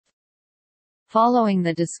Following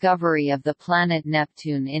the discovery of the planet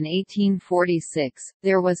Neptune in 1846,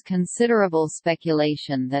 there was considerable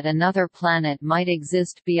speculation that another planet might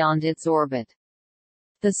exist beyond its orbit.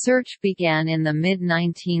 The search began in the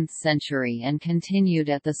mid-19th century and continued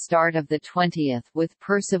at the start of the 20th, with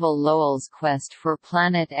Percival Lowell's quest for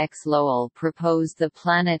Planet X. Lowell proposed the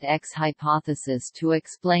Planet X hypothesis to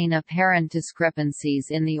explain apparent discrepancies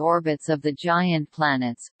in the orbits of the giant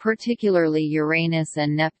planets, particularly Uranus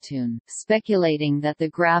and Neptune, speculating that the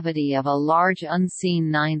gravity of a large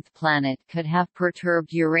unseen ninth planet could have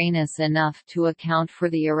perturbed Uranus enough to account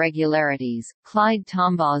for the irregularities. Clyde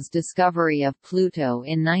Tombaugh's discovery of Pluto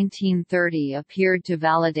in 1930 appeared to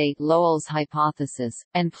validate Lowell's hypothesis,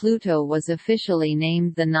 and Pluto was officially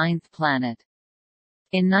named the ninth planet.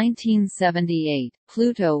 In 1978,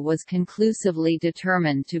 Pluto was conclusively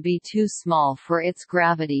determined to be too small for its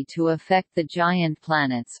gravity to affect the giant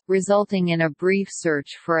planets, resulting in a brief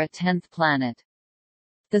search for a 10th planet.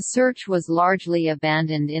 The search was largely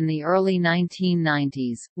abandoned in the early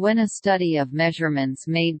 1990s, when a study of measurements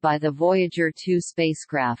made by the Voyager 2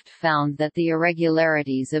 spacecraft found that the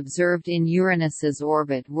irregularities observed in Uranus's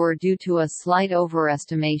orbit were due to a slight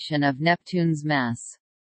overestimation of Neptune's mass.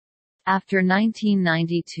 After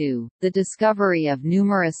 1992, the discovery of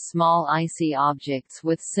numerous small icy objects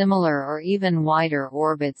with similar or even wider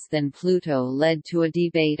orbits than Pluto led to a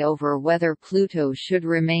debate over whether Pluto should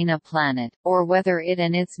remain a planet, or whether it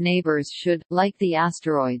and its neighbors should, like the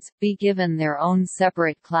asteroids, be given their own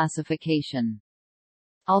separate classification.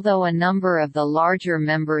 Although a number of the larger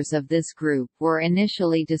members of this group were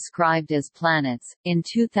initially described as planets, in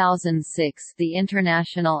 2006 the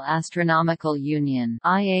International Astronomical Union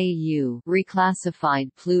 (IAU)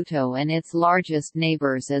 reclassified Pluto and its largest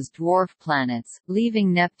neighbors as dwarf planets,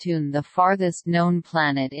 leaving Neptune the farthest known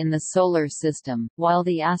planet in the Solar System. While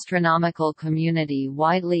the astronomical community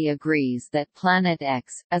widely agrees that Planet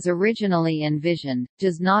X, as originally envisioned,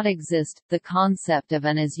 does not exist, the concept of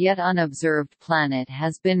an as yet unobserved planet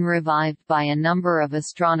has been revived by a number of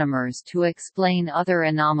astronomers to explain other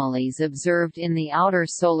anomalies observed in the outer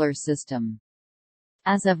solar system.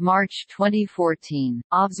 As of March 2014,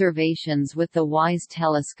 observations with the WISE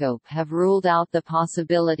telescope have ruled out the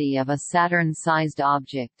possibility of a Saturn-sized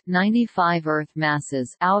object, 95 Earth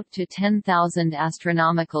masses out to 10,000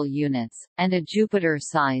 astronomical units, and a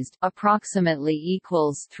Jupiter-sized, approximately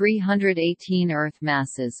equals 318 Earth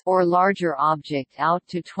masses, or larger object out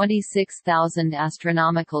to 26,000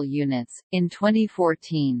 astronomical units. In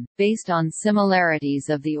 2014, based on similarities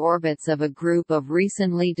of the orbits of a group of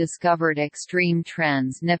recently discovered extreme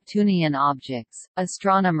trans-Neptunian objects,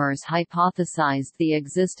 astronomers hypothesized the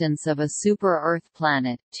existence of a super-Earth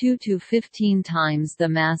planet, 2 to 15 times the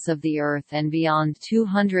mass of the Earth and beyond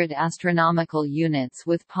 200 astronomical units,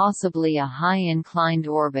 with possibly a high inclined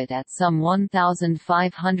orbit at some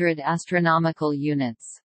 1,500 astronomical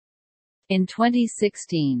units. In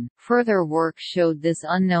 2016, further work showed this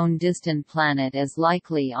unknown distant planet as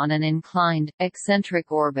likely on an inclined,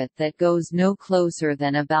 eccentric orbit that goes no closer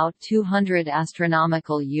than about 200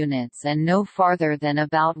 astronomical units and no farther than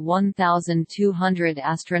about 1,200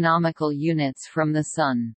 astronomical units from the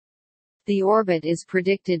Sun. The orbit is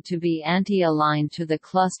predicted to be anti-aligned to the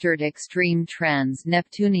clustered extreme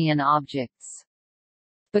trans-Neptunian objects.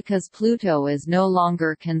 Because Pluto is no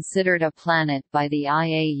longer considered a planet by the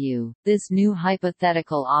IAU, this new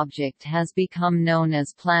hypothetical object has become known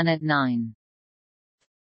as Planet 9.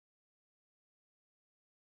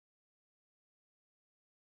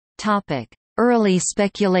 Early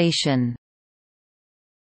speculation.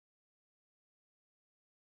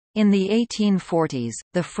 In the 1840s,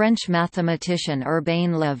 the French mathematician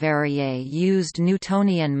Urbain Le Verrier used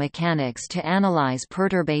Newtonian mechanics to analyze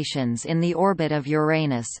perturbations in the orbit of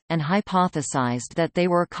Uranus, and hypothesized that they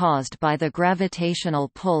were caused by the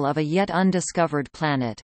gravitational pull of a yet undiscovered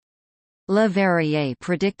planet. Le Verrier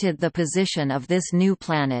predicted the position of this new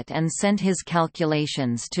planet and sent his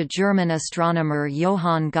calculations to German astronomer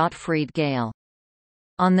Johann Gottfried Galle.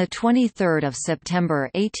 On 23 September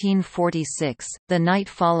 1846, the night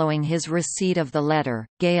following his receipt of the letter,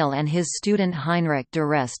 Galle and his student Heinrich de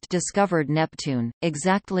Rest discovered Neptune,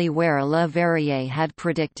 exactly where Le Verrier had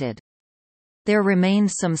predicted. There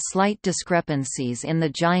remained some slight discrepancies in the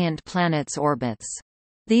giant planet's orbits.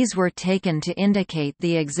 These were taken to indicate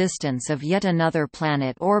the existence of yet another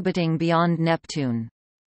planet orbiting beyond Neptune.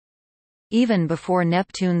 Even before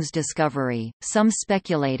Neptune's discovery, some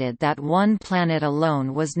speculated that one planet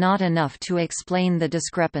alone was not enough to explain the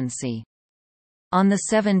discrepancy. On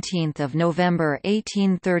 17 November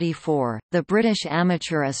 1834, the British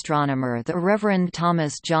amateur astronomer the Reverend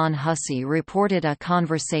Thomas John Hussey reported a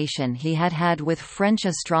conversation he had had with French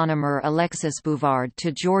astronomer Alexis Bouvard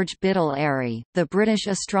to George Biddle Airy, the British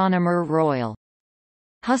Astronomer Royal.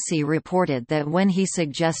 Hussey reported that when he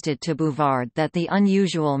suggested to Bouvard that the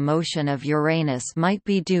unusual motion of Uranus might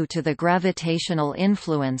be due to the gravitational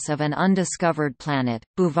influence of an undiscovered planet,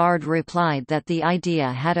 Bouvard replied that the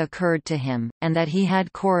idea had occurred to him, and that he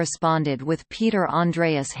had corresponded with Peter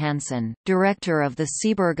Andreas Hansen, director of the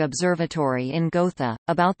Seeberg Observatory in Gotha,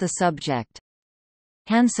 about the subject.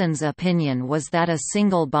 Hansen's opinion was that a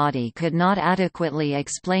single body could not adequately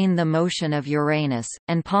explain the motion of Uranus,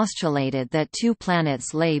 and postulated that two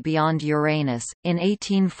planets lay beyond Uranus. In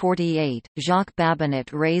 1848, Jacques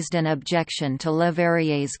Babinet raised an objection to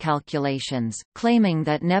Leverrier's calculations, claiming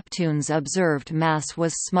that Neptune's observed mass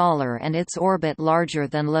was smaller and its orbit larger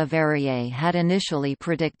than Leverrier had initially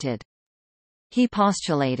predicted. He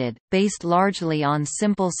postulated, based largely on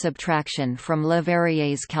simple subtraction from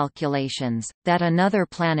Leverrier's calculations, that another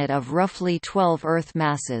planet of roughly 12 Earth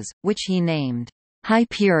masses, which he named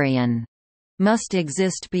Hyperion, must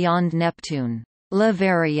exist beyond Neptune.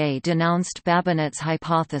 Leverrier denounced Babinet's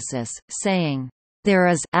hypothesis, saying, "There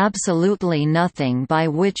is absolutely nothing by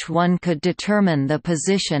which one could determine the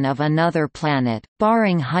position of another planet,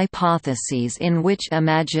 barring hypotheses in which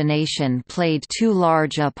imagination played too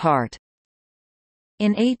large a part."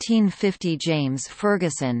 In 1850, James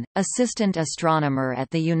Ferguson, assistant astronomer at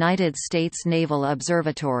the United States Naval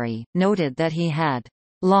Observatory, noted that he had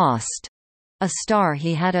 «lost» a star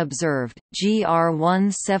he had observed, GR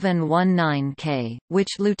 1719K,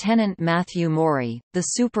 which Lieutenant Matthew Maury, the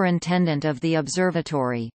superintendent of the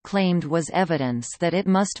observatory, claimed was evidence that it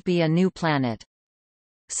must be a new planet.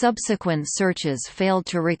 Subsequent searches failed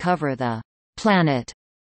to recover the «planet»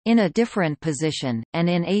 in a different position, and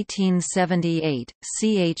in 1878,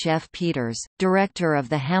 C. H. F. Peters, director of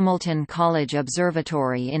the Hamilton College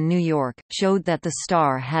Observatory in New York, showed that the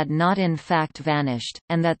star had not in fact vanished,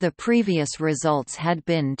 and that the previous results had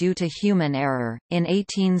been due to human error. In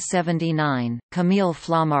 1879, Camille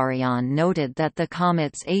Flammarion noted that the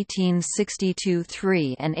comets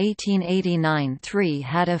 1862-3 and 1889-3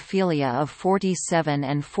 had aphelia of 47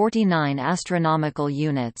 and 49 astronomical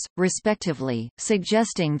units, respectively,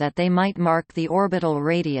 suggesting that they might mark the orbital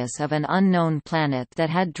radius of an unknown planet that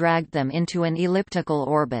had dragged them into an elliptical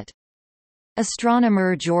orbit.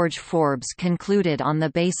 Astronomer George Forbes concluded on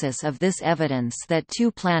the basis of this evidence that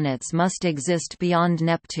two planets must exist beyond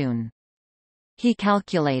Neptune. He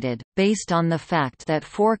calculated, based on the fact that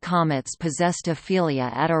 4 comets possessed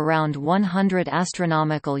aphelia at around 100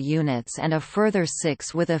 astronomical units and a further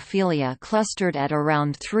 6 with aphelia clustered at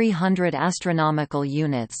around 300 astronomical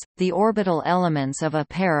units, the orbital elements of a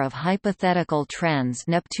pair of hypothetical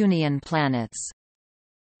trans-Neptunian planets.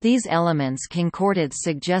 These elements concorded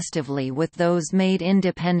suggestively with those made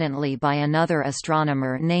independently by another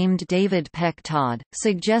astronomer named David Peck Todd,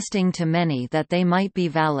 suggesting to many that they might be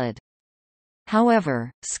valid.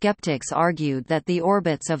 However, skeptics argued that the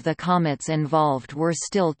orbits of the comets involved were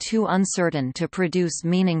still too uncertain to produce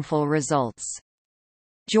meaningful results.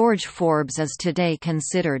 George Forbes is today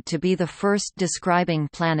considered to be the first describing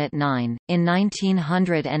Planet 9. In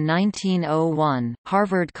 1900 and 1901,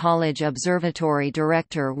 Harvard College Observatory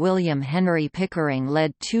director William Henry Pickering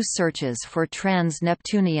led 2 searches for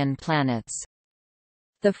trans-Neptunian planets.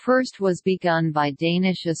 The first was begun by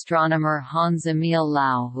Danish astronomer Hans Emil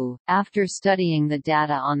Lau who, after studying the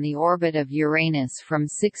data on the orbit of Uranus from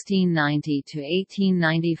 1690 to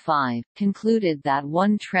 1895, concluded that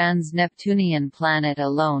one trans-Neptunian planet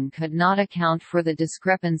alone could not account for the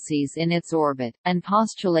discrepancies in its orbit, and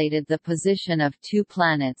postulated the position of 2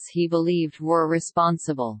 planets he believed were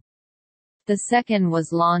responsible. The second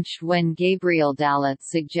was launched when Gabriel Dallet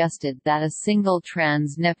suggested that a single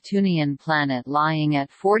trans-Neptunian planet lying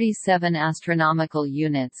at 47 astronomical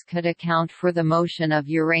units could account for the motion of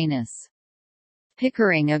Uranus.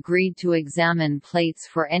 Pickering agreed to examine plates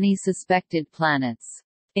for any suspected planets.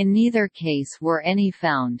 In neither case were any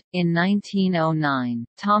found. In 1909,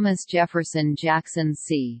 Thomas Jefferson Jackson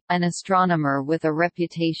C., an astronomer with a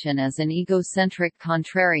reputation as an egocentric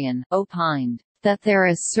contrarian, opined that there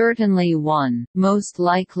is certainly 1, most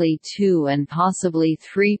likely 2 and possibly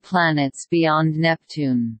 3 planets beyond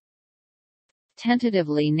Neptune,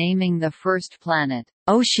 tentatively naming the first planet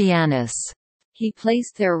Oceanus. He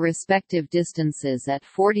placed their respective distances at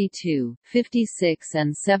 42, 56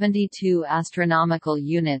 and 72 astronomical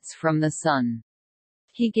units from the Sun.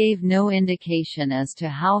 He gave no indication as to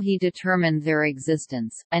how he determined their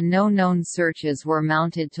existence, and no known searches were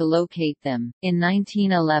mounted to locate them. In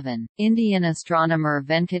 1911, Indian astronomer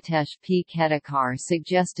Venkatesh P. Kedakar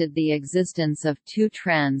suggested the existence of two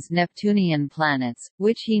trans-Neptunian planets,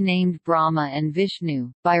 which he named Brahma and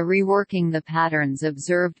Vishnu, by reworking the patterns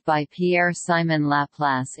observed by Pierre-Simon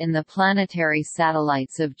Laplace in the planetary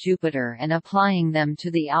satellites of Jupiter and applying them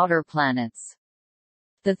to the outer planets.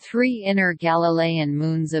 The three inner Galilean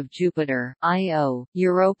moons of Jupiter, Io,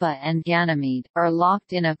 Europa and Ganymede, are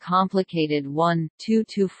locked in a complicated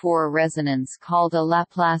 1-2-4 resonance called a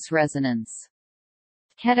Laplace resonance.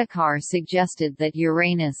 Kedakar suggested that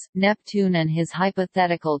Uranus, Neptune and his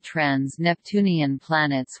hypothetical trans-Neptunian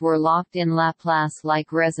planets were locked in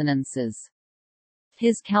Laplace-like resonances.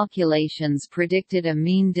 His calculations predicted a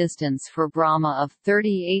mean distance for Brahma of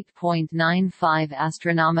 38.95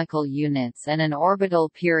 astronomical units and an orbital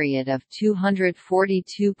period of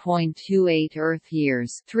 242.28 Earth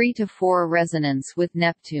years, 3 to 4 resonance with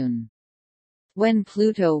Neptune. When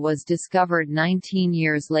Pluto was discovered 19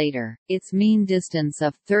 years later, its mean distance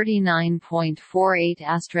of 39.48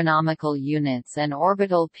 astronomical units and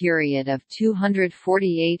orbital period of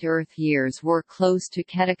 248 Earth years were close to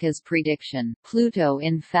Kedakar's prediction. Pluto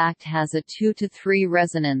in fact has a 2 to 3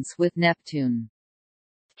 resonance with Neptune.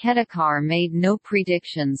 Kedakar made no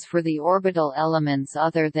predictions for the orbital elements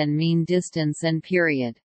other than mean distance and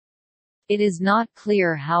period. It is not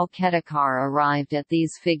clear how Kedakar arrived at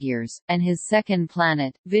these figures, and his second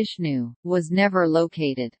planet, Vishnu, was never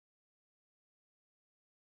located.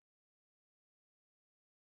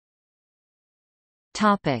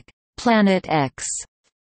 Planet X.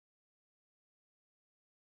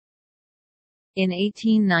 In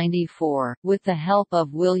 1894, with the help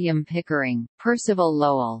of William Pickering, Percival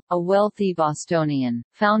Lowell, a wealthy Bostonian,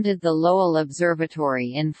 founded the Lowell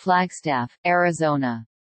Observatory in Flagstaff, Arizona.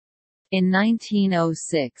 In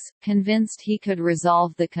 1906, convinced he could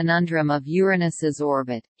resolve the conundrum of Uranus's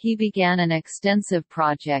orbit, he began an extensive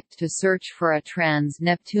project to search for a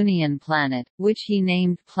trans-Neptunian planet, which he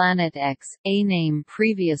named Planet X, a name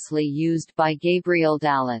previously used by Gabriel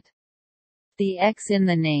Dallet. The X in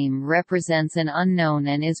the name represents an unknown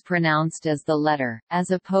and is pronounced as the letter,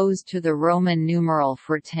 as opposed to the Roman numeral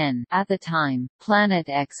for 10. At the time, Planet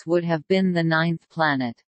X would have been the 9th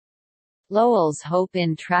planet. Lowell's hope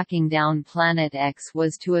in tracking down Planet X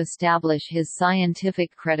was to establish his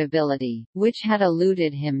scientific credibility, which had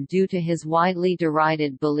eluded him due to his widely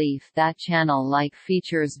derided belief that channel-like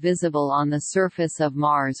features visible on the surface of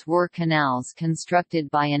Mars were canals constructed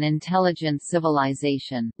by an intelligent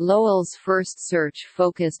civilization. Lowell's first search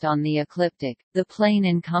focused on the ecliptic, the plane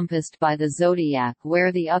encompassed by the zodiac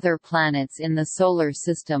where the other planets in the Solar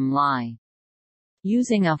System lie.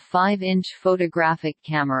 Using a 5-inch photographic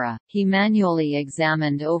camera, he manually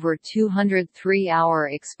examined over 200 3-hour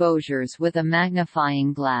exposures with a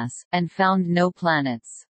magnifying glass, and found no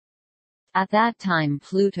planets. At that time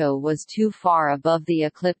Pluto was too far above the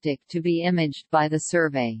ecliptic to be imaged by the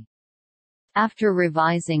survey. After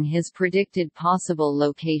revising his predicted possible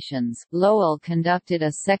locations, Lowell conducted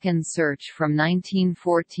a second search from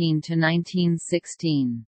 1914 to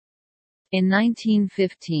 1916. In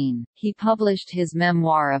 1915, he published his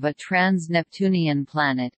memoir of a trans-Neptunian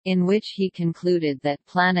planet, in which he concluded that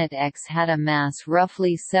Planet X had a mass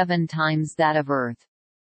roughly 7 times that of Earth,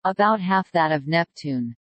 about half that of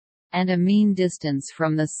Neptune, and a mean distance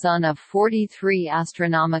from the Sun of 43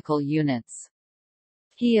 astronomical units.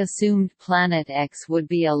 He assumed Planet X would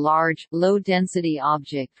be a large, low-density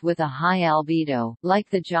object with a high albedo, like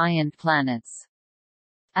the giant planets.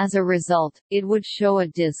 As a result, it would show a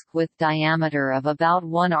disk with diameter of about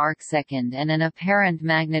 1 arcsecond and an apparent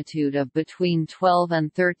magnitude of between 12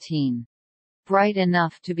 and 13. Bright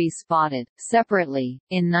enough to be spotted. Separately,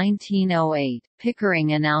 in 1908,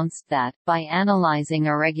 Pickering announced that, by analyzing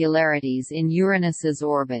irregularities in Uranus's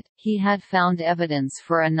orbit, he had found evidence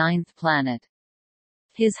for a 9th planet.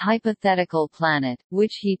 His hypothetical planet,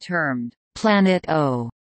 which he termed Planet O,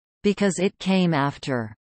 because it came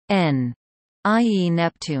after N, i.e.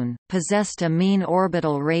 Neptune, possessed a mean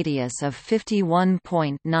orbital radius of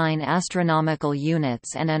 51.9 astronomical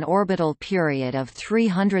units and an orbital period of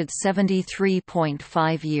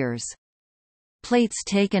 373.5 years. Plates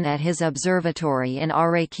taken at his observatory in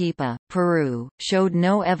Arequipa, Peru, showed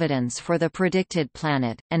no evidence for the predicted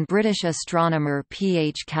planet, and British astronomer P.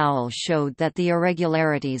 H. Cowell showed that the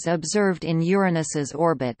irregularities observed in Uranus's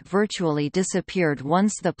orbit virtually disappeared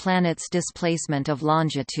once the planet's displacement of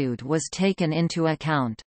longitude was taken into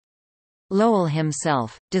account. Lowell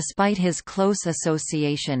himself, despite his close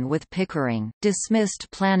association with Pickering, dismissed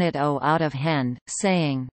Planet O out of hand,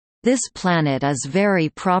 saying, This planet is very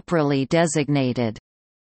properly designated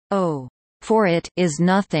O, for it is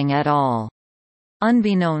nothing at all.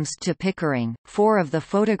 Unbeknownst to Pickering, 4 of the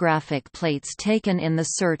photographic plates taken in the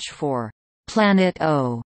search for Planet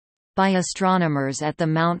O by astronomers at the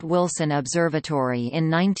Mount Wilson Observatory in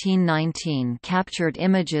 1919 captured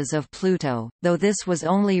images of Pluto, though this was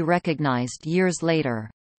only recognized years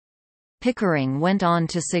later. Pickering went on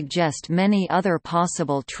to suggest many other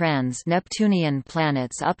possible trans-Neptunian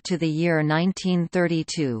planets up to the year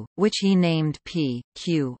 1932, which he named P,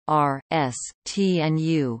 Q, R, S, T and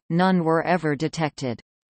U. None were ever detected.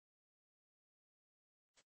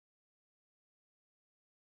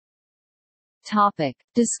 Topic: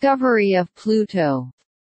 Discovery of Pluto.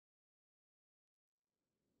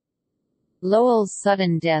 Lowell's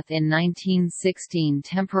sudden death in 1916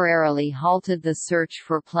 temporarily halted the search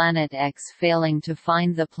for Planet X, failing to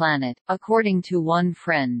find the planet, according to one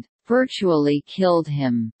friend, virtually killed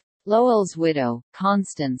him. Lowell's widow,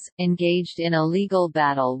 Constance, engaged in a legal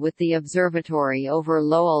battle with the observatory over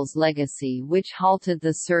Lowell's legacy, which halted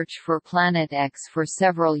the search for Planet X for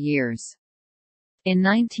several years. In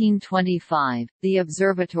 1925, the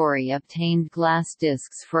observatory obtained glass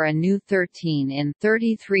discs for a new 13 in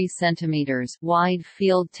 33 cm wide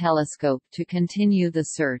field telescope to continue the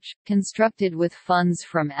search, constructed with funds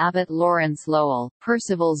from Abbot Lawrence Lowell,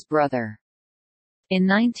 Percival's brother. In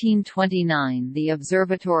 1929, the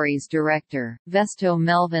observatory's director, Vesto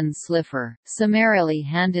Melvin Slipher, summarily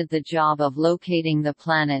handed the job of locating the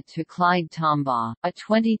planet to Clyde Tombaugh, a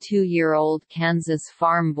 22-year-old Kansas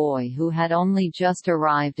farm boy who had only just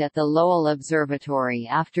arrived at the Lowell Observatory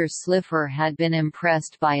after Slipher had been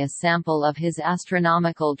impressed by a sample of his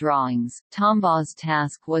astronomical drawings. Tombaugh's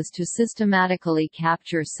task was to systematically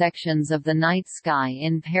capture sections of the night sky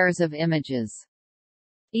in pairs of images.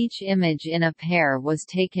 Each image in a pair was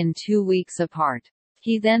taken 2 weeks apart.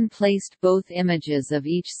 He then placed both images of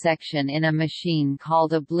each section in a machine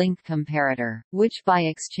called a blink comparator, which by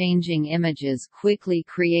exchanging images quickly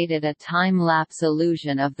created a time-lapse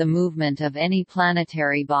illusion of the movement of any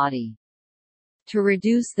planetary body. To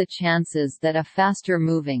reduce the chances that a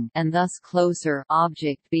faster-moving and thus closer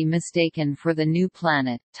object be mistaken for the new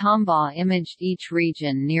planet, Tombaugh imaged each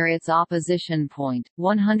region near its opposition point,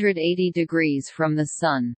 180 degrees from the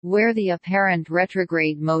Sun, where the apparent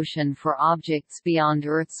retrograde motion for objects beyond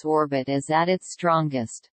Earth's orbit is at its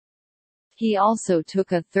strongest. He also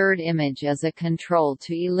took a third image as a control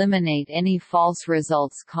to eliminate any false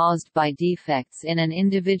results caused by defects in an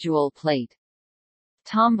individual plate.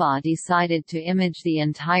 Tombaugh decided to image the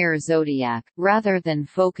entire zodiac, rather than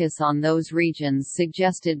focus on those regions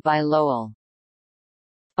suggested by Lowell.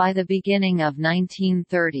 By the beginning of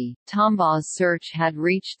 1930, Tombaugh's search had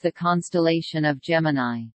reached the constellation of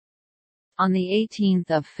Gemini. On 18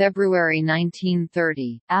 February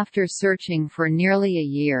 1930, after searching for nearly a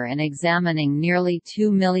year and examining nearly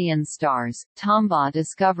 2 million stars, Tombaugh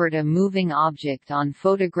discovered a moving object on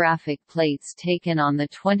photographic plates taken on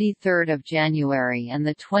 23 January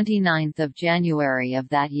and 29 January of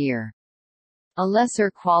that year. A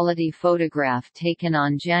lesser-quality photograph taken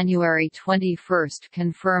on January 21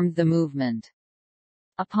 confirmed the movement.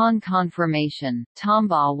 Upon confirmation,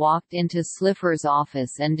 Tombaugh walked into Slipher's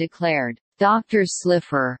office and declared, "Dr.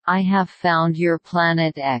 Slipher, I have found your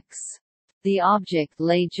Planet X." The object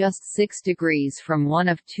lay just 6 degrees from one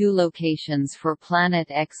of 2 locations for Planet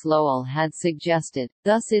X Lowell had suggested,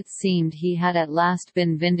 thus it seemed he had at last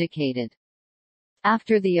been vindicated.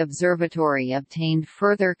 After the observatory obtained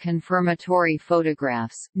further confirmatory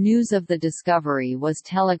photographs, news of the discovery was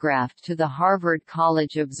telegraphed to the Harvard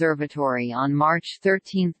College Observatory on March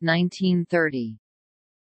 13, 1930.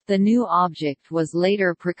 The new object was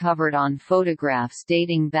later precovered on photographs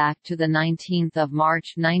dating back to 19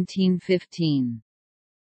 March 1915.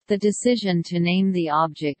 The decision to name the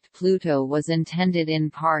object Pluto was intended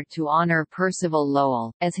in part to honor Percival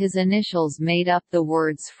Lowell, as his initials made up the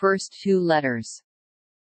word's first 2 letters.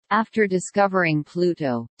 After discovering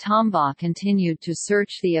Pluto, Tombaugh continued to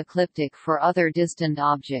search the ecliptic for other distant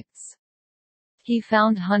objects. He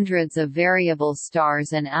found hundreds of variable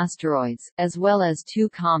stars and asteroids, as well as 2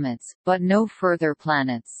 comets, but no further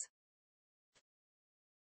planets.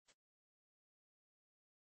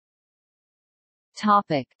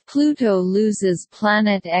 Topic: Pluto loses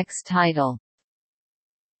Planet X title.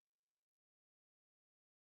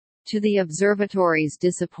 To the observatory's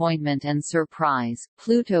disappointment and surprise,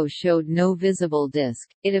 Pluto showed no visible disk.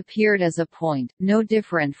 It appeared as a point, no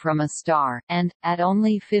different from a star, and, at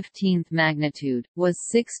only 15th magnitude, was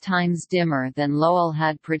 6 times dimmer than Lowell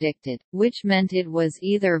had predicted, which meant it was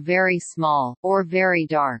either very small, or very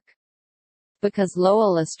dark. Because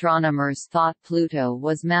Lowell astronomers thought Pluto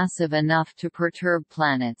was massive enough to perturb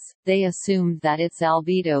planets, they assumed that its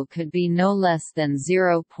albedo could be no less than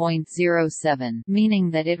 0.07,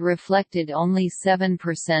 meaning that it reflected only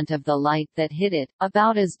 7% of the light that hit it,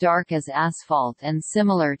 about as dark as asphalt and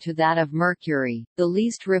similar to that of Mercury, the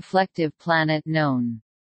least reflective planet known.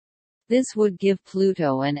 This would give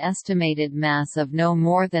Pluto an estimated mass of no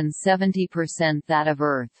more than 70% that of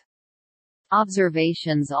Earth.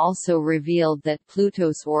 Observations also revealed that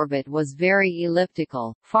Pluto's orbit was very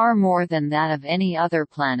elliptical, far more than that of any other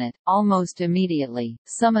planet. Almost immediately,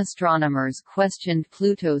 some astronomers questioned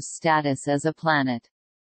Pluto's status as a planet.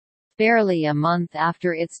 Barely a month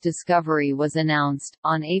after its discovery was announced,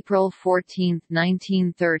 on April 14,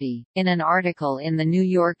 1930, in an article in The New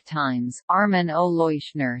York Times, Armin O.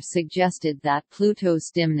 Leuschner suggested that Pluto's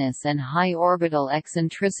dimness and high orbital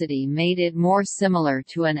eccentricity made it more similar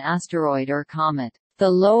to an asteroid or comet. The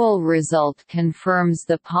Lowell result confirms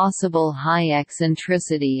the possible high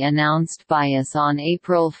eccentricity announced by us on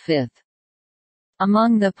April 5.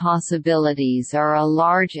 Among the possibilities are a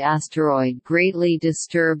large asteroid greatly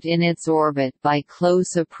disturbed in its orbit by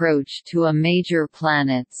close approach to a major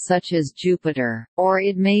planet such as Jupiter, or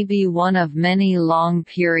it may be one of many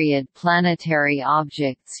long-period planetary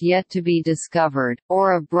objects yet to be discovered,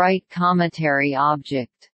 or a bright cometary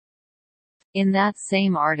object. In that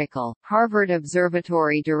same article, Harvard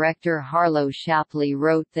Observatory director Harlow Shapley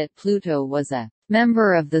wrote that Pluto was a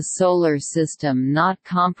member of the Solar System not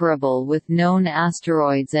comparable with known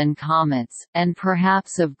asteroids and comets, and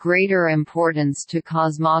perhaps of greater importance to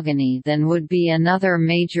cosmogony than would be another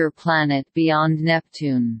major planet beyond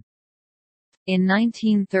Neptune. In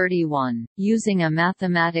 1931, using a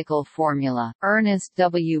mathematical formula, Ernest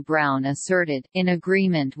W. Brown asserted, in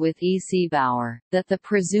agreement with E. C. Bauer, that the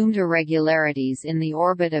presumed irregularities in the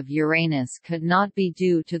orbit of Uranus could not be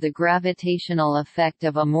due to the gravitational effect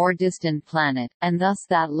of a more distant planet, and thus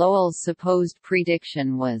that Lowell's supposed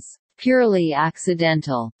prediction was purely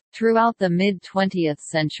accidental. Throughout the mid-20th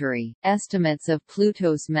century, estimates of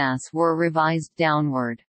Pluto's mass were revised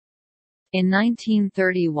downward. In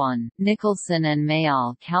 1931, Nicholson and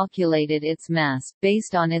Mayall calculated its mass,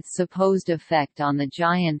 based on its supposed effect on the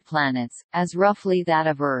giant planets, as roughly that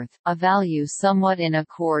of Earth, a value somewhat in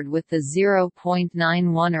accord with the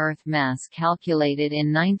 0.91 Earth mass calculated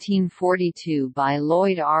in 1942 by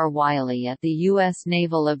Lloyd R. Wiley at the U.S.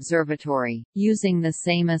 Naval Observatory, using the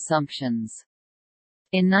same assumptions.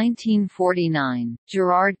 In 1949,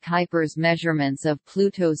 Gerard Kuiper's measurements of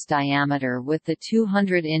Pluto's diameter with the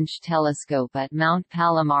 200-inch telescope at Mount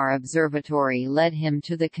Palomar Observatory led him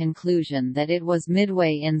to the conclusion that it was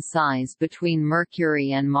midway in size between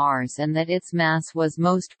Mercury and Mars and that its mass was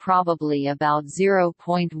most probably about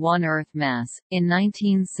 0.1 Earth mass. In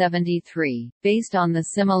 1973, based on the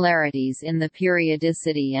similarities in the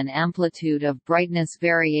periodicity and amplitude of brightness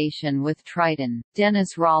variation with Triton,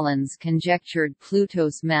 Dennis Rollins conjectured Pluto's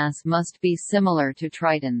mass must be similar to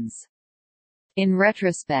Triton's. In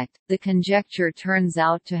retrospect, the conjecture turns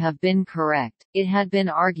out to have been correct. It had been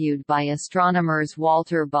argued by astronomers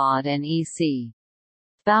Walter Baade and E. C.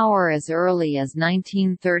 Bauer as early as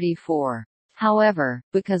 1934. However,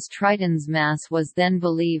 because Triton's mass was then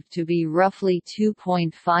believed to be roughly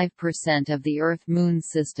 2.5% of the Earth-Moon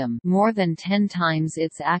system, more than 10 times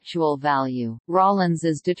its actual value,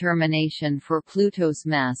 Rollins's determination for Pluto's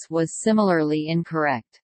mass was similarly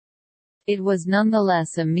incorrect. It was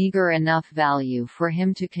nonetheless a meager enough value for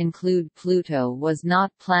him to conclude Pluto was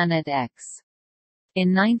not Planet X.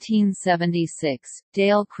 In 1976,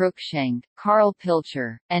 Dale Cruikshank, Carl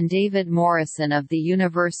Pilcher, and David Morrison of the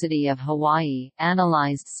University of Hawaii,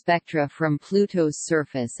 analyzed spectra from Pluto's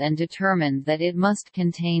surface and determined that it must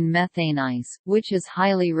contain methane ice, which is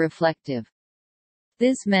highly reflective.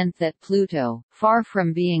 This meant that Pluto, far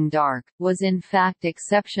from being dark, was in fact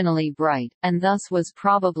exceptionally bright, and thus was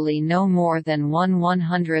probably no more than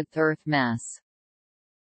 1/100th Earth mass.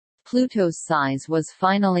 Pluto's size was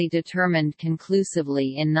finally determined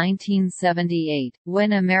conclusively in 1978,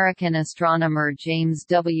 when American astronomer James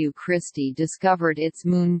W. Christie discovered its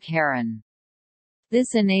moon Charon.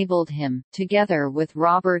 This enabled him, together with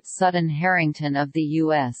Robert Sutton Harrington of the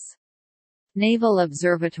U.S. Naval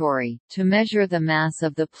Observatory, to measure the mass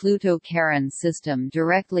of the Pluto-Charon system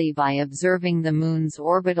directly by observing the Moon's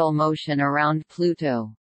orbital motion around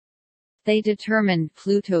Pluto. They determined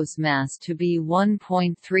Pluto's mass to be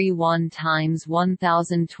 1.31 times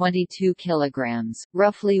 1022 kilograms,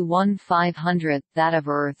 roughly 1/500th that of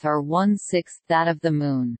Earth or 1/6 that of the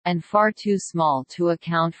Moon, and far too small to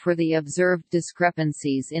account for the observed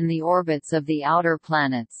discrepancies in the orbits of the outer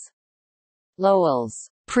planets.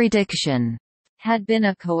 Lowell's prediction had been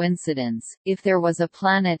a coincidence. If there was a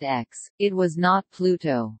planet X, it was not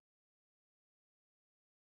Pluto.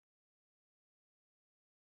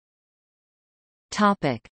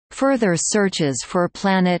 Topic: Further searches for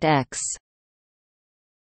Planet X.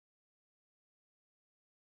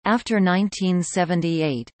 After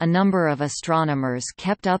 1978, a number of astronomers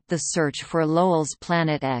kept up the search for Lowell's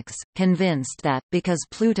Planet X, convinced that, because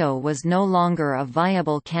Pluto was no longer a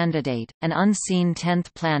viable candidate, an unseen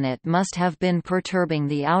 10th planet must have been perturbing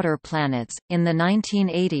the outer planets. In the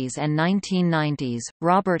 1980s and 1990s,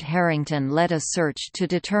 Robert Harrington led a search to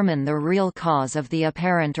determine the real cause of the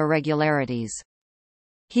apparent irregularities.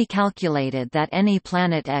 He calculated that any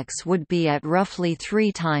planet X would be at roughly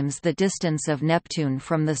 3 times the distance of Neptune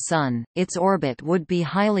from the Sun, its orbit would be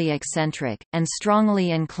highly eccentric, and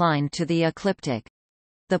strongly inclined to the ecliptic.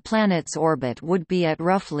 The planet's orbit would be at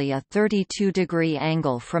roughly a 32-degree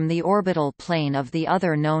angle from the orbital plane of the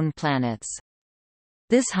other known planets.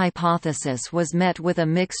 This hypothesis was met with a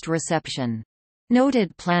mixed reception.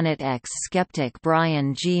 Noted Planet X skeptic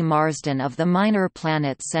Brian G. Marsden of the Minor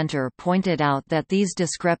Planet Center pointed out that these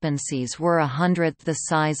discrepancies were 1/100th the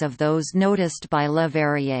size of those noticed by Le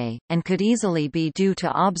Verrier, and could easily be due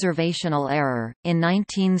to observational error. In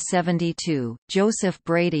 1972, Joseph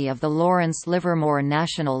Brady of the Lawrence Livermore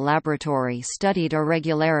National Laboratory studied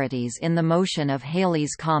irregularities in the motion of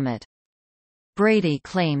Halley's Comet. Brady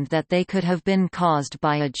claimed that they could have been caused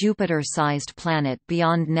by a Jupiter-sized planet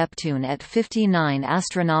beyond Neptune at 59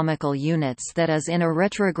 astronomical units that is in a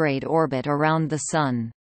retrograde orbit around the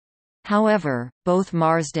Sun. However, both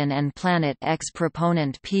Marsden and Planet X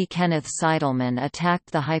proponent P. Kenneth Seidelman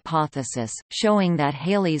attacked the hypothesis, showing that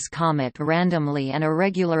Halley's Comet randomly and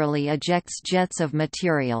irregularly ejects jets of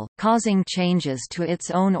material, causing changes to its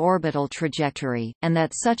own orbital trajectory, and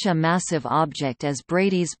that such a massive object as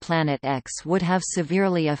Brady's Planet X would have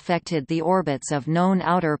severely affected the orbits of known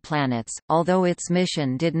outer planets. Although its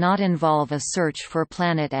mission did not involve a search for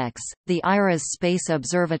Planet X, the IRAS Space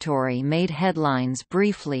Observatory made headlines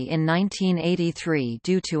briefly in 1983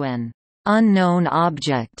 due to an unknown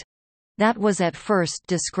object that was at first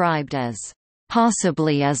described as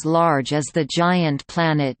possibly as large as the giant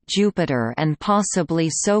planet Jupiter and possibly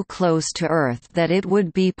so close to Earth that it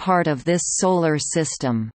would be part of this solar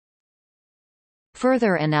system.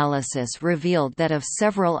 Further analysis revealed that of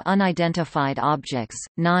several unidentified objects,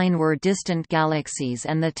 9 were distant galaxies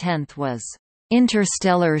and the 10th was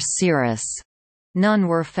interstellar cirrus. None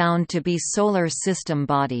were found to be solar system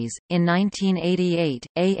bodies. In 1988,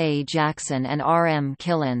 A. A. Jackson and R. M.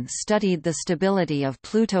 Killen studied the stability of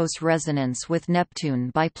Pluto's resonance with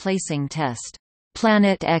Neptune by placing test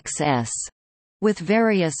Planet XS with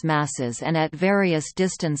various masses and at various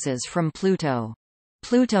distances from Pluto.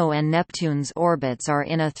 Pluto and Neptune's orbits are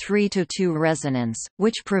in a 3:2 resonance,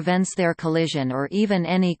 which prevents their collision or even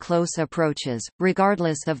any close approaches,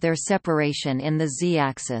 regardless of their separation in the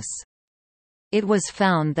z-axis. It was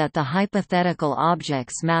found that the hypothetical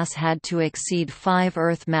object's mass had to exceed 5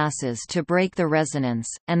 Earth masses to break the resonance,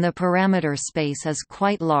 and the parameter space is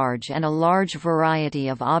quite large and a large variety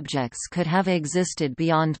of objects could have existed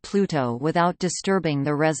beyond Pluto without disturbing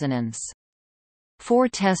the resonance. 4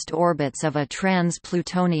 test orbits of a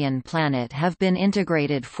trans-Plutonian planet have been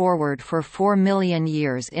integrated forward for 4 million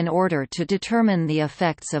years in order to determine the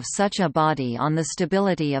effects of such a body on the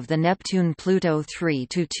stability of the Neptune-Pluto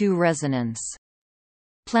 3:2 resonance.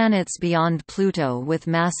 Planets beyond Pluto with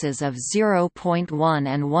masses of 0.1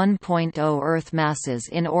 and 1.0 Earth masses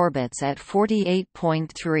in orbits at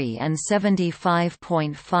 48.3 and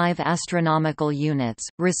 75.5 astronomical units,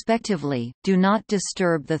 respectively, do not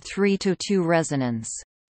disturb the 3:2 resonance.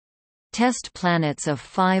 Test planets of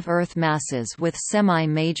 5 Earth masses with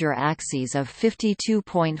semi-major axes of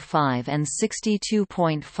 52.5 and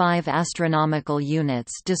 62.5 astronomical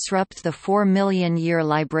units disrupt the 4 million-year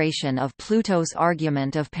libration of Pluto's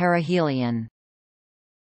argument of perihelion.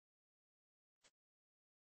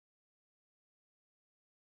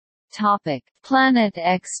 Topic: Planet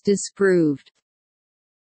X disproved.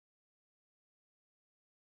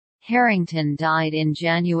 Harrington died in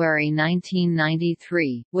January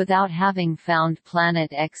 1993, without having found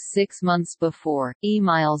Planet X 6 months before. E.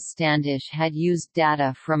 Miles Standish had used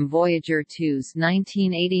data from Voyager 2's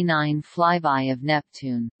 1989 flyby of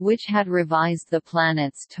Neptune, which had revised the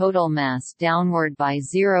planet's total mass downward by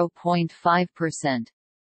 0.5%,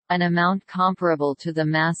 an amount comparable to the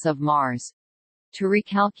mass of Mars, to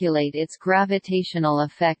recalculate its gravitational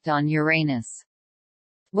effect on Uranus.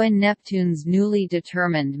 When Neptune's newly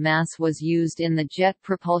determined mass was used in the Jet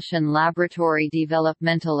Propulsion Laboratory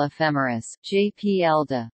Developmental Ephemeris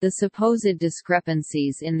 (JPLDA), the supposed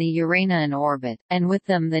discrepancies in the Uranian orbit, and with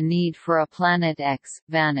them the need for a Planet X,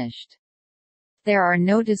 vanished. There are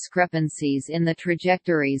no discrepancies in the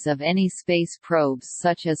trajectories of any space probes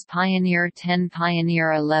such as Pioneer 10,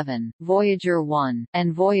 Pioneer 11, Voyager 1,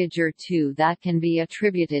 and Voyager 2 that can be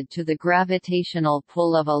attributed to the gravitational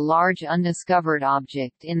pull of a large undiscovered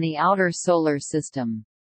object in the outer solar system.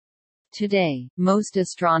 Today, most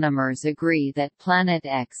astronomers agree that Planet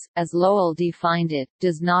X, as Lowell defined it,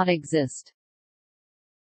 does not exist.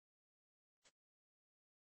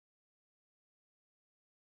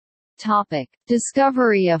 Topic: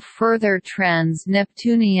 Discovery of further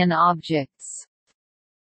trans-Neptunian objects.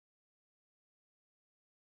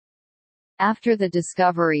 After the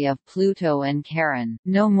discovery of Pluto and Charon,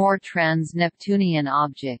 no more trans-Neptunian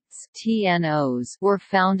objects (TNOs) were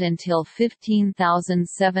found until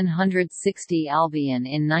 15,760 Albion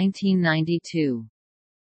in 1992.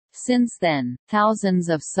 Since then, thousands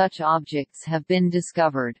of such objects have been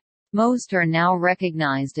discovered. Most are now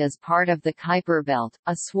recognized as part of the Kuiper belt,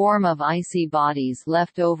 a swarm of icy bodies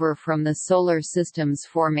left over from the Solar System's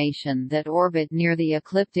formation that orbit near the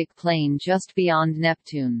ecliptic plane just beyond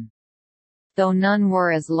Neptune. Though none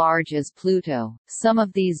were as large as Pluto, some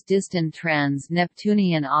of these distant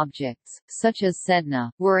trans-Neptunian objects, such as Sedna,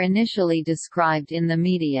 were initially described in the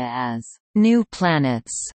media as new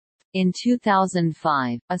planets. In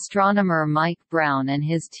 2005, astronomer Mike Brown and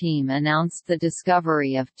his team announced the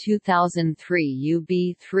discovery of 2003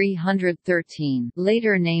 UB313,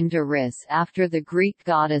 later named Eris after the Greek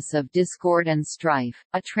goddess of discord and strife,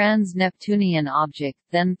 a trans-Neptunian object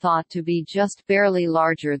then thought to be just barely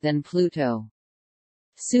larger than Pluto.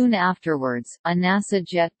 Soon afterwards, a NASA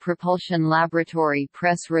Jet Propulsion Laboratory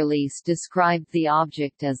press release described the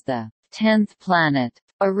object as the 10th planet.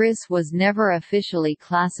 Eris was never officially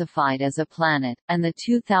classified as a planet, and the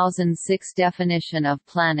 2006 definition of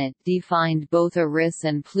planet defined both Eris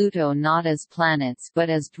and Pluto not as planets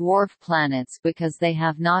but as dwarf planets because they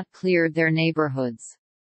have not cleared their neighborhoods.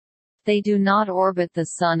 They do not orbit the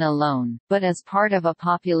Sun alone, but as part of a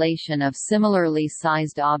population of similarly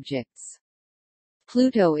sized objects.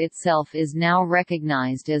 Pluto itself is now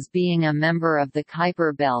recognized as being a member of the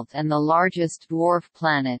Kuiper belt and the largest dwarf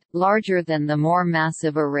planet, larger than the more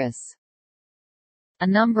massive Eris. A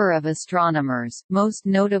number of astronomers, most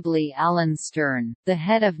notably Alan Stern, the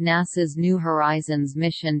head of NASA's New Horizons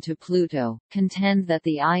mission to Pluto, contend that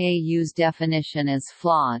the IAU's definition is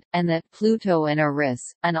flawed, and that Pluto and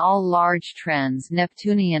Eris, and all large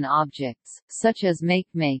trans-Neptunian objects, such as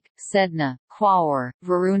Makemake, Sedna, Quaoar,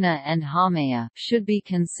 Varuna and Haumea, should be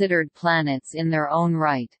considered planets in their own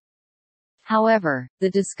right. However, the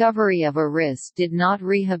discovery of Eris did not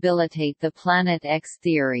rehabilitate the Planet X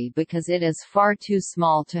theory because it is far too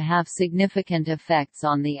small to have significant effects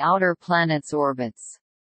on the outer planets' orbits.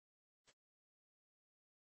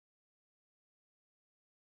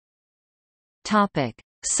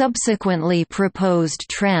 Subsequently proposed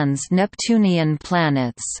trans-Neptunian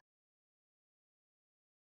planets.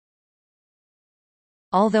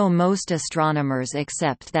 Although most astronomers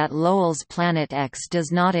accept that Lowell's Planet X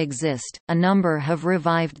does not exist, a number have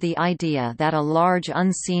revived the idea that a large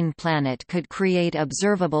unseen planet could create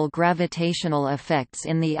observable gravitational effects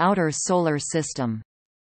in the outer solar system.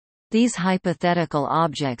 These hypothetical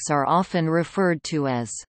objects are often referred to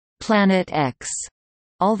as Planet X,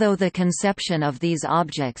 although the conception of these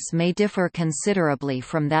objects may differ considerably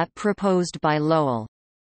from that proposed by Lowell.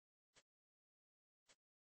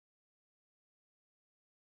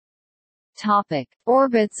 Topic: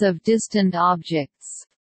 Orbits of distant objects.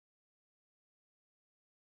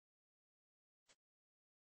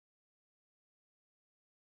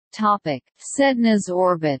 Topic: Sedna's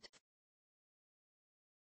orbit.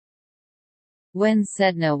 When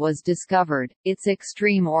Sedna was discovered, its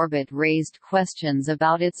extreme orbit raised questions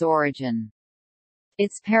about its origin.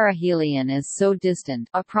 Its perihelion is so distant,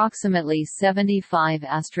 approximately 75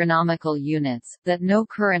 astronomical units, that no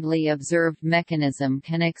currently observed mechanism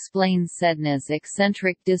can explain Sedna's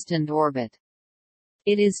eccentric distant orbit.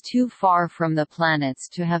 It is too far from the planets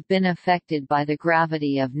to have been affected by the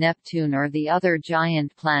gravity of Neptune or the other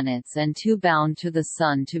giant planets and too bound to the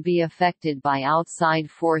Sun to be affected by outside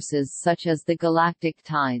forces such as the galactic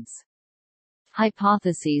tides.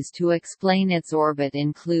 Hypotheses to explain its orbit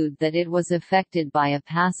include that it was affected by a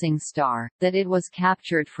passing star, that it was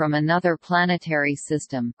captured from another planetary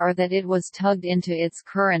system, or that it was tugged into its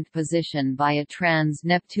current position by a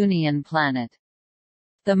trans-Neptunian planet.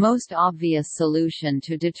 The most obvious solution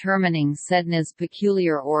to determining Sedna's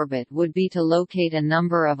peculiar orbit would be to locate a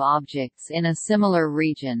number of objects in a similar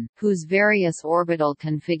region, whose various orbital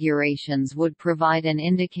configurations would provide an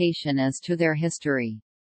indication as to their history.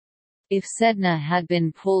 If Sedna had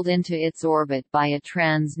been pulled into its orbit by a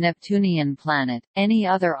trans-Neptunian planet, any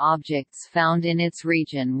other objects found in its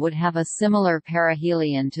region would have a similar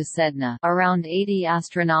perihelion to Sedna, around 80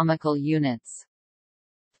 astronomical units.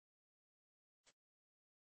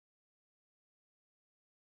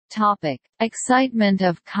 Topic: Excitement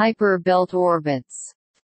of Kuiper belt orbits.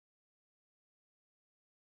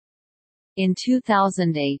 In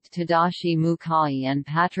 2008, Tadashi Mukai and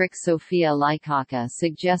Patrick Sophia Laikaka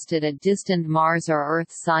suggested a distant Mars or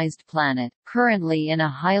Earth-sized planet, currently in a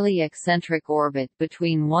highly eccentric orbit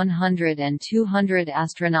between 100 and 200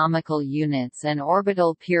 astronomical units and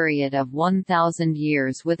orbital period of 1,000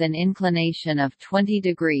 years with an inclination of 20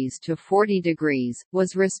 degrees to 40 degrees,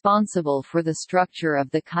 was responsible for the structure of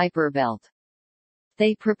the Kuiper belt.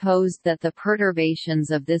 They proposed that the perturbations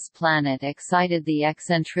of this planet excited the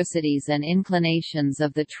eccentricities and inclinations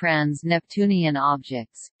of the trans-Neptunian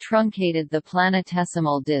objects, truncated the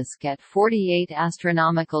planetesimal disk at 48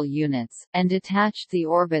 astronomical units, and detached the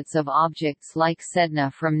orbits of objects like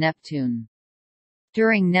Sedna from Neptune.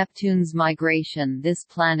 During Neptune's migration, this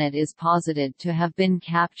planet is posited to have been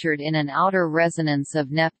captured in an outer resonance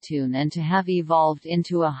of Neptune and to have evolved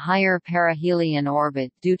into a higher perihelion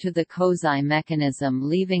orbit due to the Kozai mechanism,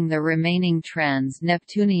 leaving the remaining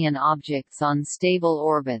trans-Neptunian objects on stable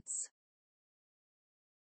orbits.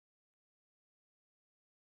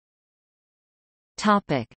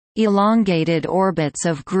 Topic: Elongated orbits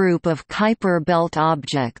of group of Kuiper belt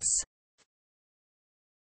objects.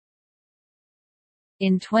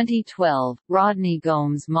 In 2012, Rodney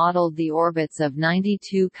Gomes modeled the orbits of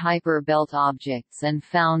 92 Kuiper belt objects and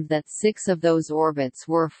found that 6 of those orbits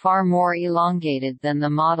were far more elongated than the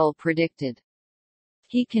model predicted.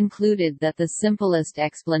 He concluded that the simplest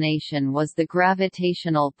explanation was the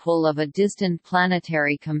gravitational pull of a distant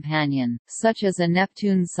planetary companion, such as a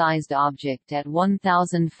Neptune-sized object at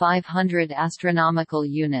 1,500 astronomical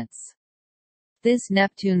units. This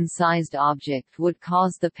Neptune-sized object would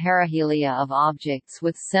cause the perihelia of objects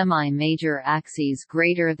with semi-major axes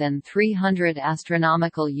greater than 300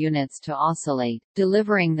 astronomical units to oscillate,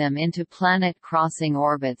 delivering them into planet-crossing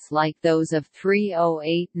orbits like those of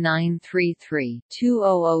 308933,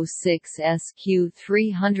 2006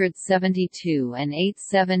 SQ372 and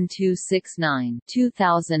 87269,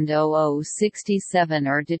 2000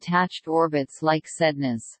 or detached orbits like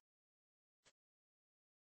Sedna's.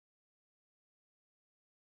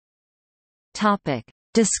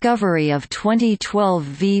 Discovery of 2012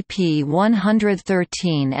 VP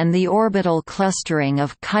 113 and the orbital clustering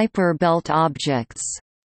of Kuiper belt objects.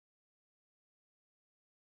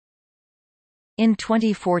 In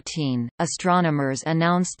 2014, astronomers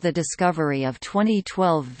announced the discovery of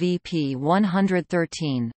 2012 VP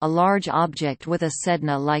 113, a large object with a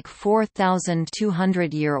Sedna-like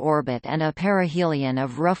 4,200-year orbit and a perihelion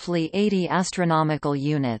of roughly 80 astronomical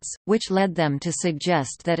units, which led them to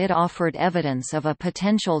suggest that it offered evidence of a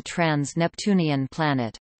potential trans-Neptunian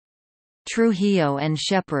planet. Trujillo and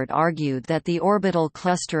Shepard argued that the orbital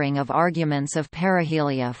clustering of arguments of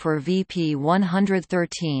perihelia for VP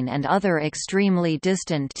 113 and other extremely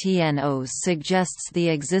distant TNOs suggests the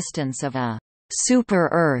existence of a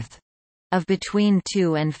super-Earth of between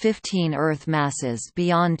 2 and 15 Earth masses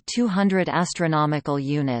beyond 200 astronomical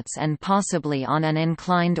units and possibly on an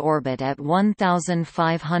inclined orbit at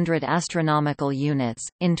 1,500 astronomical units.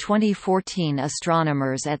 In 2014,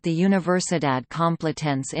 astronomers at the Universidad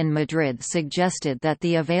Complutense in Madrid suggested that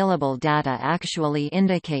the available data actually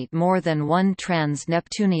indicate more than one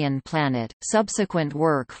trans-Neptunian planet. Subsequent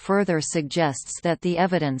work further suggests that the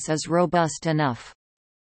evidence is robust enough.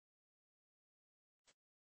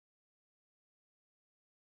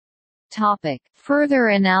 Further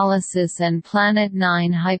analysis and Planet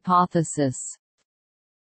 9 hypothesis.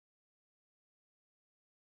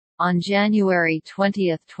 On January 20,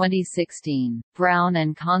 2016, Brown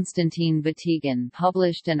and Konstantin Batygin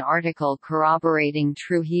published an article corroborating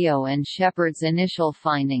Trujillo and Shepard's initial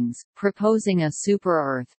findings, proposing a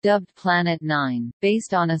super-Earth, dubbed Planet 9,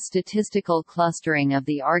 based on a statistical clustering of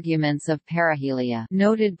the arguments of perihelia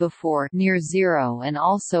noted before near zero and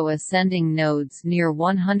also ascending nodes near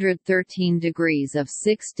 113 degrees of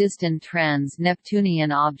 6 distant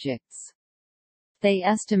trans-Neptunian objects. They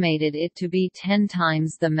estimated it to be 10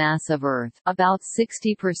 times the mass of Earth, about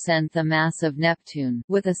 60% the mass of Neptune,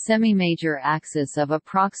 with a semi-major axis of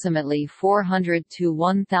approximately 400 to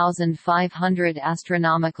 1,500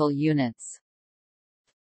 astronomical units.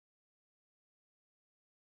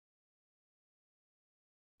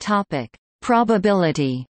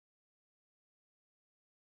 Probability.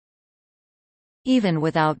 Even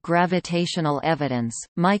without gravitational evidence,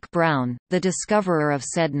 Mike Brown, the discoverer of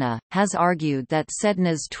Sedna, has argued that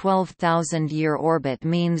Sedna's 12,000-year orbit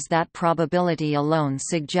means that probability alone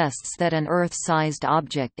suggests that an Earth-sized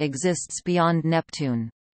object exists beyond Neptune.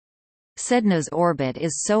 Sedna's orbit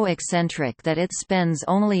is so eccentric that it spends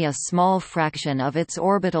only a small fraction of its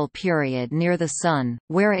orbital period near the Sun,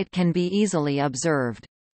 where it can be easily observed.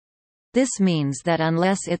 This means that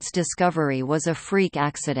unless its discovery was a freak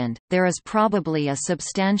accident, there is probably a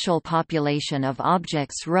substantial population of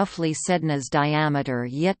objects roughly Sedna's diameter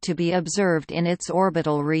yet to be observed in its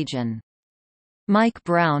orbital region. Mike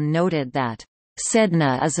Brown noted that,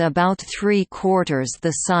 "Sedna is about 3/4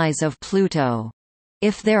 the size of Pluto.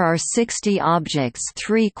 If there are 60 objects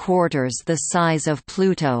 3/4 the size of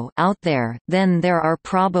Pluto out there, then there are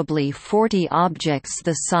probably 40 objects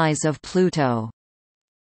the size of Pluto.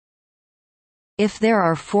 If there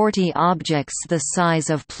are 40 objects the size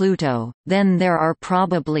of Pluto, then there are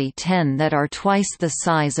probably 10 that are twice the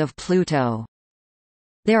size of Pluto.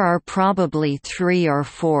 There are probably 3 or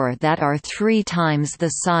 4 that are 3 times the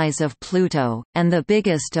size of Pluto, and the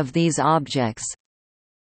biggest of these objects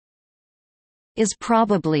is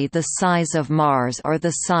probably the size of Mars or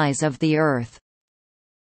the size of the Earth."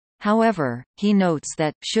 However, he notes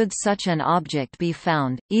that, should such an object be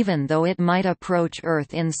found, even though it might approach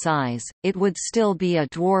Earth in size, it would still be a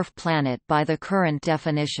dwarf planet by the current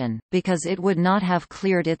definition, because it would not have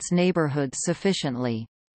cleared its neighborhood sufficiently.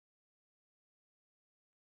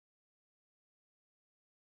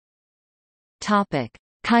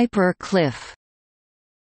 Kuiper cliff.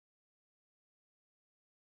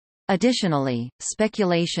 Additionally,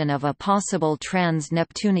 speculation of a possible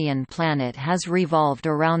trans-Neptunian planet has revolved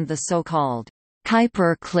around the so-called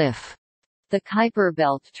Kuiper cliff. The Kuiper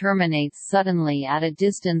belt terminates suddenly at a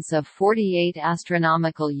distance of 48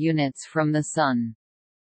 astronomical units from the Sun.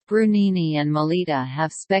 Brunini and Melita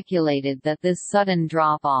have speculated that this sudden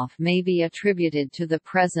drop-off may be attributed to the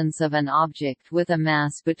presence of an object with a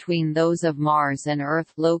mass between those of Mars and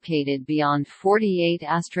Earth located beyond 48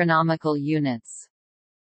 astronomical units.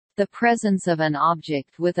 The presence of an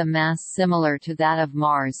object with a mass similar to that of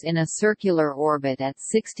Mars in a circular orbit at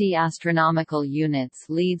 60 astronomical units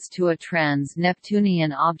leads to a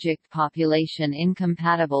trans-Neptunian object population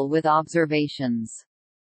incompatible with observations.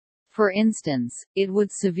 For instance, it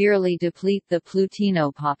would severely deplete the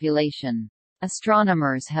Plutino population.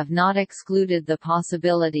 Astronomers have not excluded the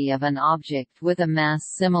possibility of an object with a mass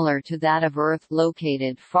similar to that of Earth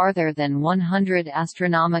located farther than 100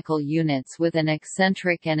 astronomical units with an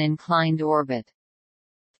eccentric and inclined orbit.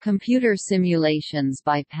 Computer simulations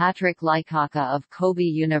by Patrick Lykaka of Kobe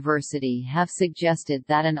University have suggested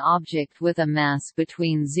that an object with a mass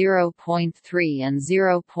between 0.3 and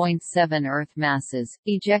 0.7 Earth masses,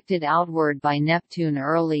 ejected outward by Neptune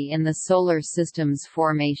early in the Solar System's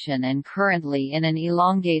formation and currently in an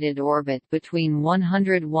elongated orbit between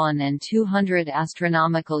 101 and 200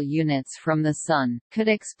 astronomical units from the Sun, could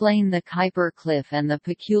explain the Kuiper cliff and the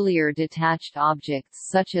peculiar detached objects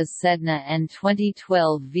such as Sedna and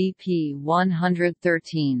 2012 VP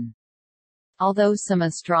 113. Although some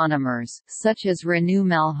astronomers, such as Renu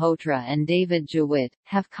Malhotra and David Jewitt,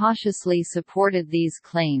 have cautiously supported these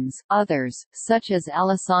claims, others, such as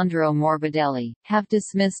Alessandro Morbidelli, have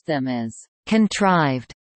dismissed them as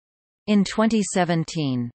contrived. In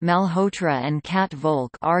 2017, Malhotra and Kat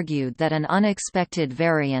Volk argued that an unexpected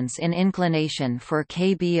variance in inclination for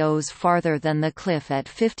KBOs farther than the cliff at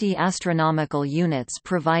 50 astronomical units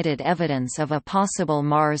provided evidence of a possible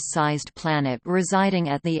Mars-sized planet residing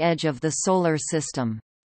at the edge of the Solar System.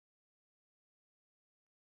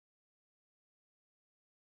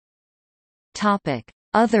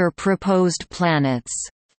 Other proposed planets.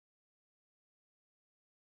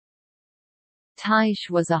 Tyche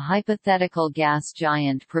was a hypothetical gas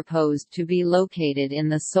giant proposed to be located in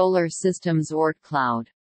the Solar System's Oort cloud.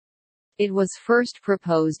 It was first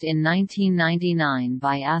proposed in 1999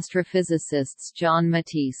 by astrophysicists John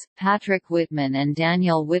Matisse, Patrick Whitman and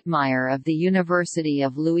Daniel Whitmire of the University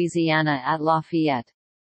of Louisiana at Lafayette.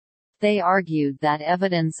 They argued that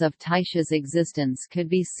evidence of Tyche's existence could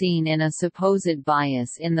be seen in a supposed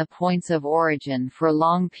bias in the points of origin for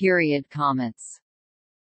long-period comets.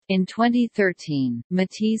 In 2013,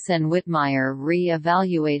 Matisse and Whitmire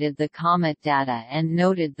re-evaluated the comet data and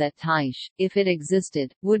noted that Tyche, if it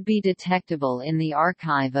existed, would be detectable in the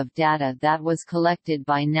archive of data that was collected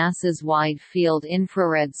by NASA's Wide Field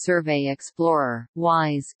Infrared Survey Explorer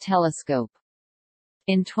 (WISE) telescope.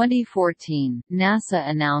 In 2014, NASA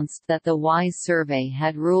announced that the WISE survey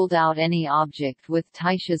had ruled out any object with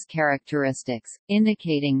Teich's characteristics,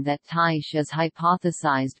 indicating that Teich as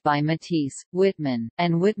hypothesized by Matisse, Whitman,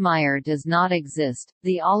 and Whitmire does not exist.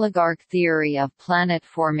 The oligarch theory of planet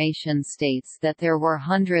formation states that there were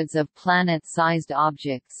hundreds of planet-sized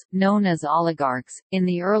objects, known as oligarchs, in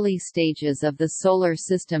the early stages of the Solar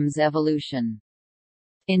System's evolution.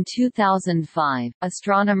 In 2005,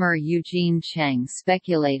 astronomer Eugene Cheng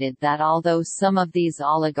speculated that although some of these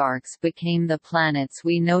oligarchs became the planets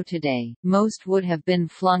we know today, most would have been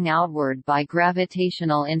flung outward by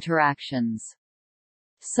gravitational interactions.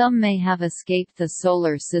 Some may have escaped the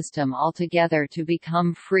Solar System altogether to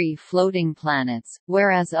become free-floating planets,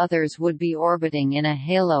 whereas others would be orbiting in a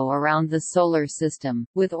halo around the Solar System,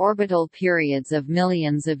 with orbital periods of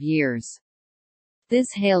millions of years.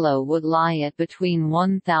 This halo would lie at between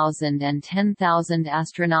 1,000 and 10,000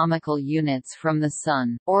 astronomical units from the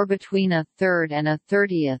Sun, or between a third and a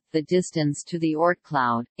 30th the distance to the Oort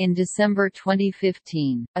cloud. In December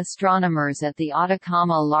 2015, astronomers at the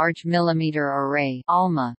Atacama Large Millimeter Array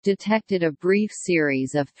 (ALMA) detected a brief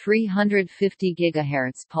series of 350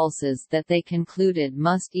 GHz pulses that they concluded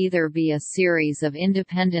must either be a series of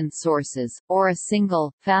independent sources, or a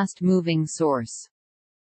single, fast-moving source.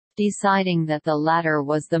 Deciding that the latter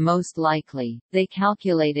was the most likely, they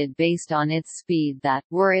calculated based on its speed that,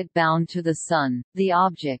 were it bound to the Sun, the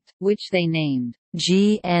object, which they named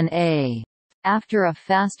GNA, after a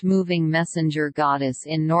fast-moving messenger goddess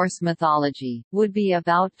in Norse mythology, would be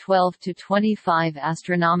about 12 to 25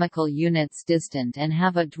 astronomical units distant and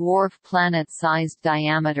have a dwarf planet-sized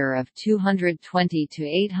diameter of 220 to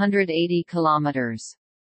 880 kilometers.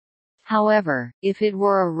 However, if it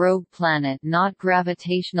were a rogue planet not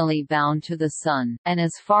gravitationally bound to the Sun, and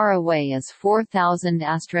as far away as 4,000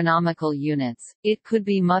 astronomical units, it could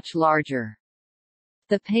be much larger.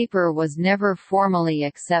 The paper was never formally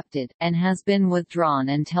accepted, and has been withdrawn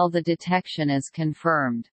until the detection is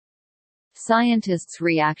confirmed. Scientists'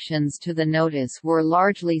 reactions to the notice were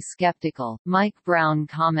largely skeptical. Mike Brown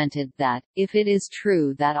commented that, if it is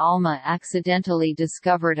true that ALMA accidentally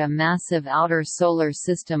discovered a massive outer solar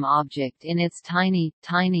system object in its tiny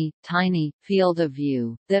field of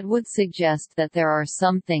view, that would suggest that there are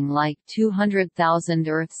something like 200,000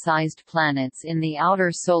 Earth-sized planets in the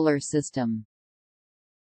outer solar system.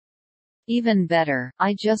 Even better,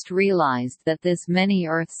 I just realized that this many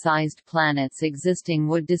Earth-sized planets existing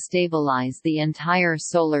would destabilize the entire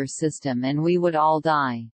solar system and we would all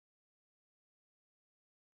die.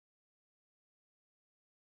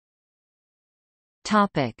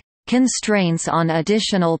 Topic: Constraints on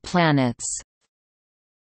additional planets.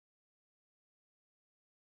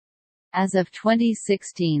 As of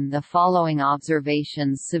 2016, the following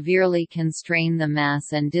observations severely constrain the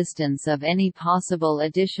mass and distance of any possible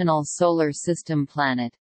additional solar system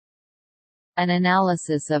planet. An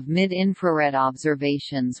analysis of mid-infrared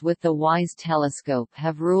observations with the WISE telescope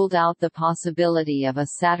have ruled out the possibility of a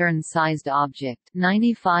Saturn-sized object,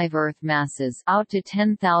 95 Earth masses out to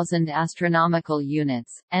 10,000 astronomical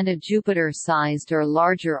units, and a Jupiter-sized or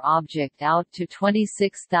larger object out to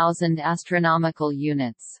 26,000 astronomical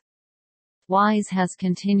units. WISE has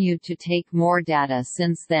continued to take more data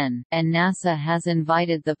since then, and NASA has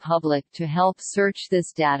invited the public to help search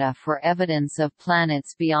this data for evidence of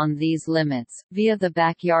planets beyond these limits, via the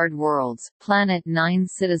Backyard Worlds, Planet 9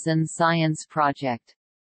 Citizen Science Project.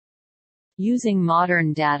 Using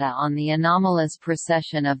modern data on the anomalous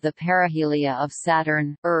precession of the perihelia of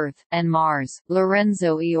Saturn, Earth, and Mars,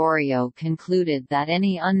 Lorenzo Iorio concluded that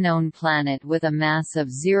any unknown planet with a mass of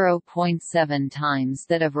 0.7 times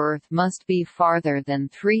that of Earth must be farther than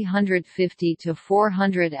 350 to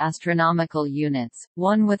 400 astronomical units,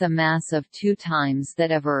 one with a mass of 2 times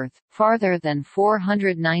that of Earth, farther than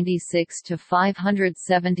 496 to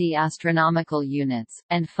 570 astronomical units,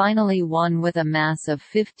 and finally one with a mass of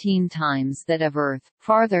 15 times that of Earth,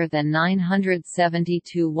 farther than 970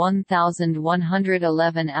 to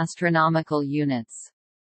 1,111 astronomical units.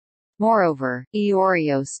 Moreover,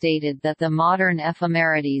 Iorio stated that the modern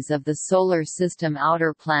ephemerides of the Solar System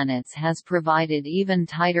outer planets has provided even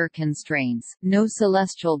tighter constraints. No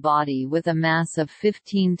celestial body with a mass of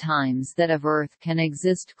 15 times that of Earth can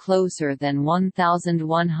exist closer than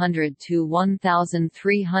 1,100 to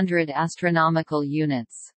 1,300 astronomical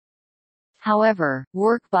units. However,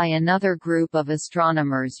 work by another group of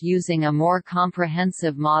astronomers using a more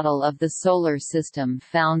comprehensive model of the Solar System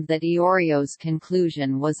found that Iorio's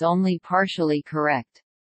conclusion was only partially correct.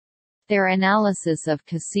 Their analysis of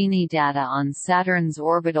Cassini data on Saturn's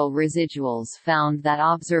orbital residuals found that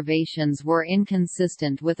observations were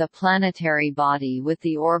inconsistent with a planetary body with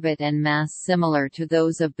the orbit and mass similar to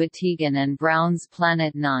those of Batygin and Brown's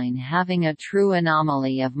Planet 9, having a true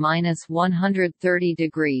anomaly of -130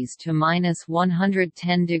 degrees to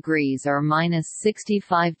 -110 degrees or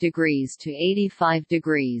 -65 degrees to 85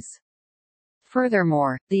 degrees.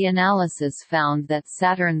 Furthermore, the analysis found that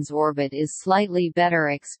Saturn's orbit is slightly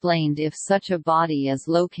better explained if such a body is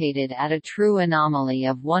located at a true anomaly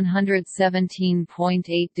of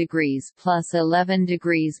 117.8 degrees plus 11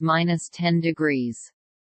 degrees minus 10 degrees.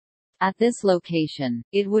 At this location,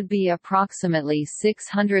 it would be approximately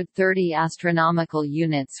 630 astronomical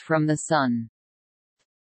units from the Sun.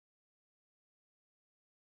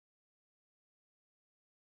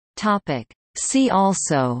 See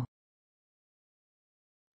also: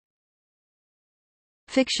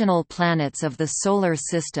 Fictional planets of the Solar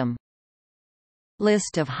System,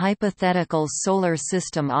 List of hypothetical Solar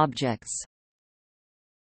System objects.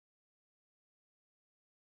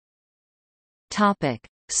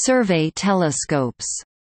 Survey telescopes.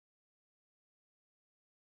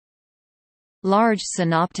 Large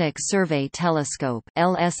Synoptic Survey Telescope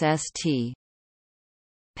 (LSST),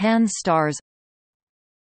 Pan-STARRS,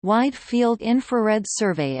 Wide Field Infrared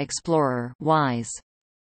Survey Explorer (WISE).